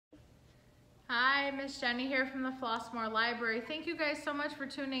Hi, Miss Jenny here from the Flossmoor Library. Thank you guys so much for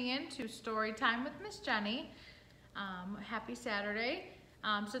tuning in to Storytime with Miss Jenny. Happy Saturday.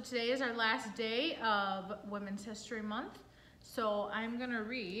 So today is our last day of Women's History Month. So I'm gonna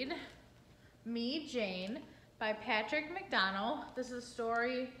read Me, Jane by Patrick McDonnell. This is a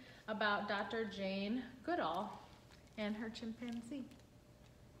story about Dr. Jane Goodall and her chimpanzee.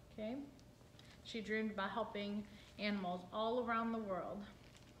 Okay? She dreamed about helping animals all around the world.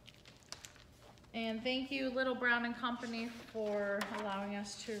 And thank you, Little Brown and Company, for allowing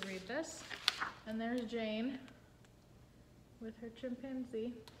us to read this. And there's Jane with her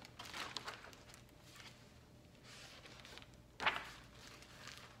chimpanzee.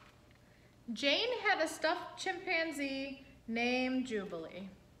 Jane had a stuffed chimpanzee named Jubilee.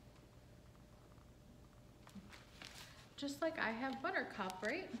 Just like I have Buttercup,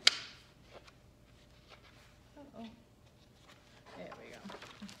 right? Uh-oh. There we go.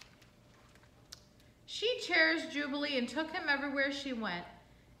 She cherished Jubilee and took him everywhere she went,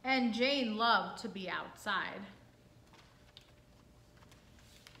 and Jane loved to be outside.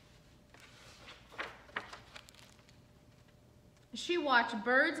 She watched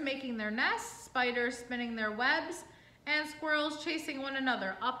birds making their nests, spiders spinning their webs, and squirrels chasing one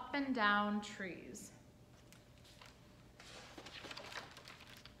another up and down trees.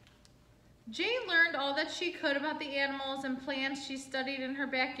 Jane learned all that she could about the animals and plants she studied in her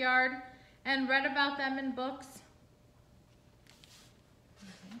backyard and read about them in books.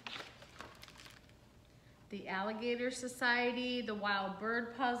 The Alligator Society, the Wild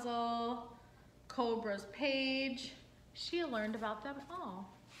Bird Puzzle, Cobra's Page. She learned about them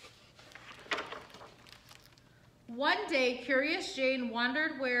all. One day, curious Jane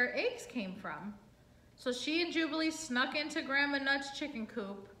wondered where eggs came from. So she and Jubilee snuck into Grandma Nut's chicken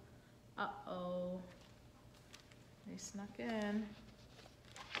coop. Uh-oh. They snuck in.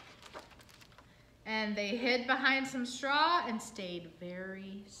 And they hid behind some straw and stayed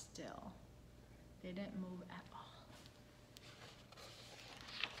very still. They didn't move at all.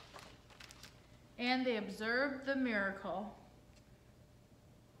 And they observed the miracle,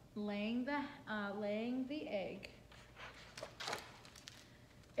 laying the egg.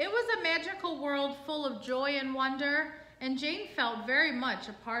 It was a magical world full of joy and wonder, and Jane felt very much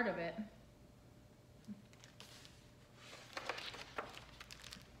a part of it.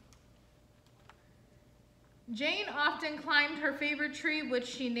 Jane often climbed her favorite tree, which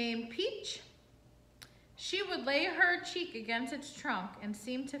she named Peach. She would lay her cheek against its trunk and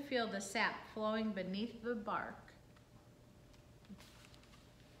seem to feel the sap flowing beneath the bark.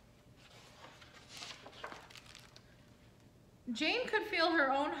 Jane could feel her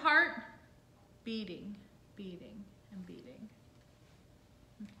own heart beating, beating, and beating.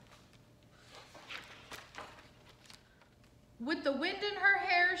 With the wind in her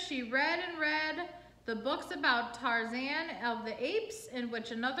hair, she read and read the books about Tarzan of the Apes, in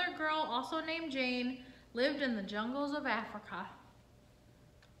which another girl, also named Jane, lived in the jungles of Africa.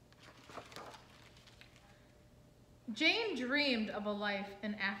 Jane dreamed of a life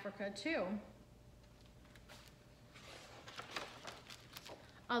in Africa too.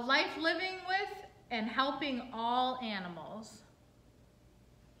 A life living with and helping all animals.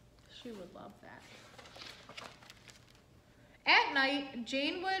 She would love that. At night,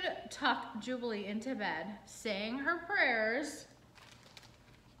 Jane would tuck Jubilee into bed, saying her prayers.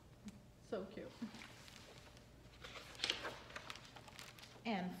 So cute.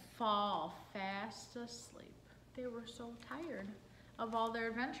 And fall fast asleep. They were so tired of all their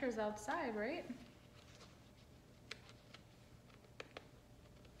adventures outside, right?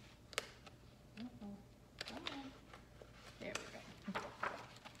 Come on. There we go.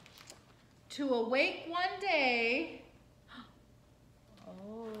 To awake one day.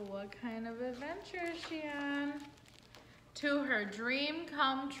 Oh, what kind of adventure is she on? To her dream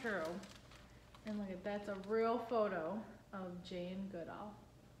come true. And look at that's a real photo of Jane Goodall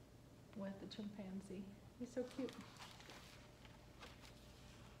with the chimpanzee. He's so cute.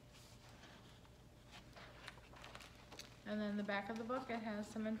 And then the back of the book, it has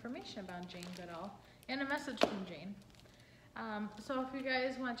some information about Jane Goodall and a message from Jane. So if you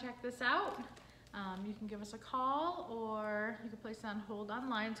guys want to check this out, you can give us a call or you can place it on hold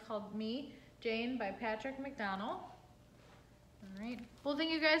online. It's called Me, Jane by Patrick McDonnell. All right. Well,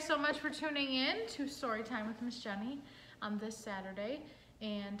 thank you guys so much for tuning in to Storytime with Miss Jenny on this Saturday.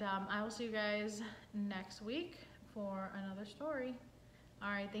 And I will see you guys next week for another story. All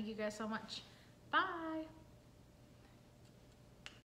right. Thank you guys so much. Bye.